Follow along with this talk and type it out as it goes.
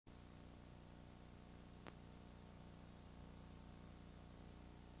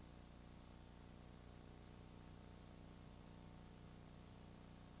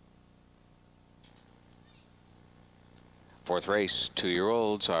Fourth race,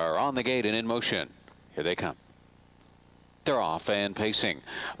 2-year-olds are on the gate and in motion. Here they come. They're off and pacing.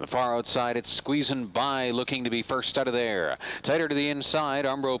 On the far outside, it's squeezing by, looking to be first out of there. Tighter to the inside,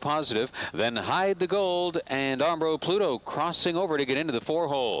 Umbro Positive, then Hide the Gold, and Umbro Pluto crossing over to get into the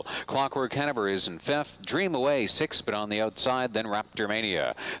 4-hole. Clockwork Hanover is in 5th. Dream Away 6th, but on the outside, then Raptor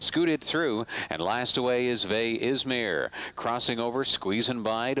Mania. Scooted through, and last away is Vey Izmir. Crossing over, squeezing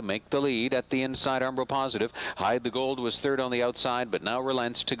by to make the lead at the inside, Umbro Positive. Hide the Gold was 3rd on the outside, but now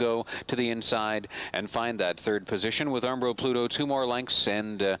relents to go to the inside and find that 3rd position with Umbro Pluto 2 more lengths,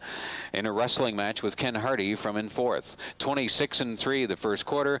 and in a wrestling match with Ken Hardy from in 4th. 26-3 the first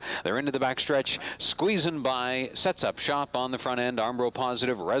quarter. They're into the backstretch, squeezing by, sets up shop on the front end. Umbro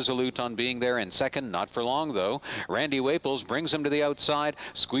Positive resolute on being there in 2nd, not for long though. Randy Waples brings him to the outside,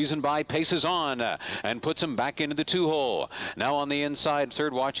 squeezing by, paces on, and puts him back into the 2-hole. Now on the inside,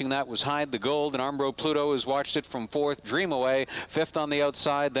 3rd watching that was Hide the Gold, and Umbro Pluto has watched it from 4th. Dream Away 5th on the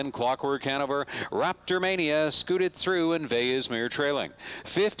outside, then Clockwork Hanover. Raptor Mania scooted through, and Vey Izmir trailing.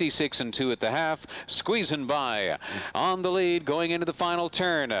 56-2 at the half, squeezing by. On the lead, going into the final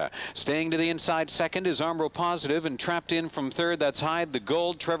turn. Staying to the inside 2nd is Umbro Positive, and trapped in from 3rd, that's Hide the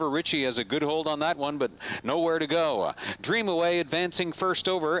Gold. Trevor Ritchie has a good hold on that one, but nowhere to go. Dream Away advancing 1st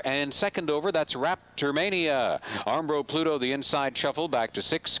over, and 2nd over, that's Raptor Mania. Umbro Pluto, the inside shuffle, back to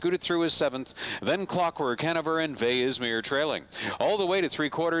 6th, scooted through his 7th, then Clockwork Hanover, and Vey Izmir trailing. All the way to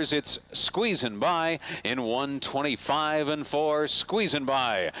 3/4, it's squeezing by in 1:25-4, squeezing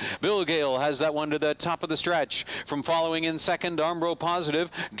by. Bill Gale has that one to the top of the stretch. From following in 2nd, Umbro Positive.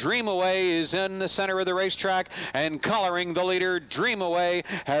 Dream Away is in the center of the racetrack and collaring the leader. Dream Away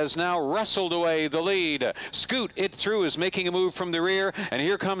has now wrestled away the lead. Scoot it through is making a move from the rear, and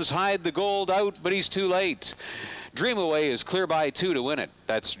here comes Hide the Gold out, but he's too late. Dream Away is clear by 2 to win it.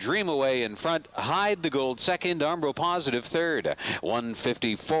 That's Dream Away in front, Hide the Gold 2nd, Umbro Positive 3rd.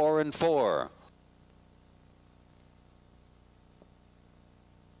 1:54-4.